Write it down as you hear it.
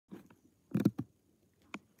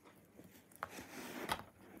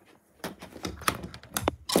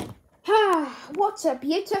what a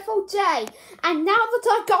beautiful day. And now that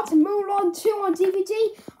I've got Mulan 2 on DVD,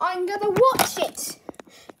 I'm going to watch it.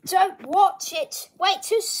 Don't watch it. Wait,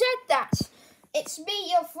 who said that? It's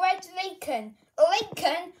me, your friend Lincoln.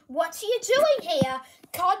 Lincoln, what are you doing here?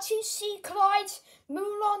 Can't you see Clyde?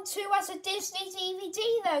 Mulan 2 has a Disney DVD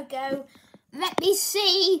logo. Let me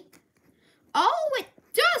see. Oh, it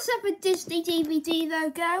does have a Disney DVD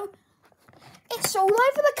logo. It's all over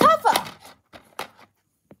the cover.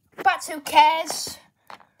 But who cares?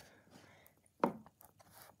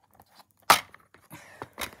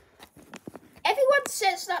 Everyone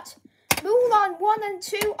says that Mulan 1 and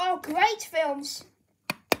 2 are great films.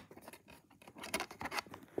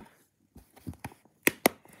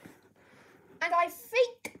 And I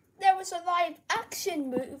think there was a live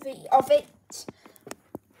action movie of it.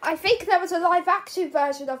 I think there was a live action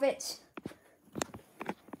version of it.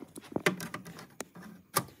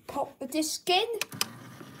 Pop the disc in.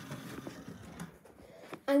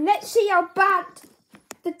 And let's see how bad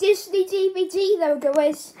the Disney DVD logo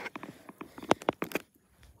is.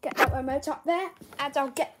 Get that remote up there. And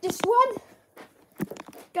I'll get this one.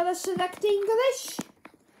 Gotta select English.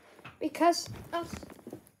 Because that's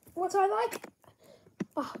what I like.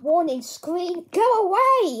 Oh, warning screen. Go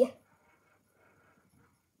away.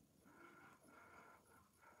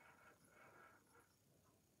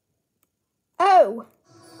 Oh.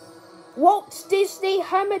 Walt Disney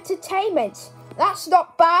Home Entertainment. That's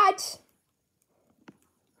not bad.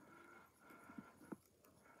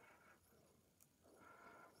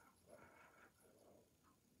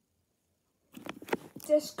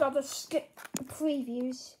 Just gotta skip the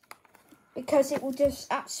previews because it will just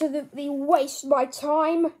absolutely waste my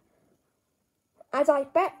time. And I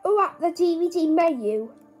bet we're at the DVD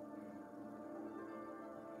menu.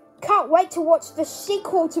 Can't wait to watch the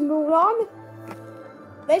sequel to Mulan.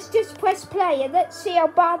 Let's just press play and let's see how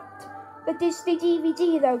bad the Disney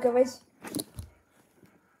DVD logo is.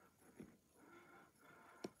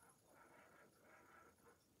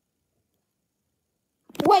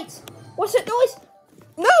 Wait, what's that noise?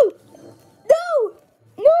 No! No!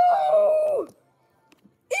 No!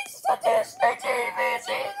 It's the Disney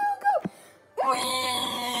DVD logo!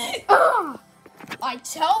 Ah! I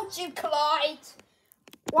told you, Clyde!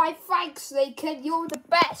 Why, thanks, Lincoln, you're the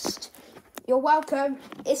best. You're welcome.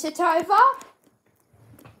 Is it over?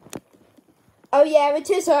 Oh yeah, it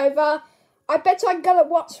is over. I bet I'm gonna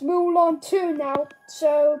watch Mulan 2 now,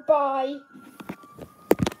 so bye.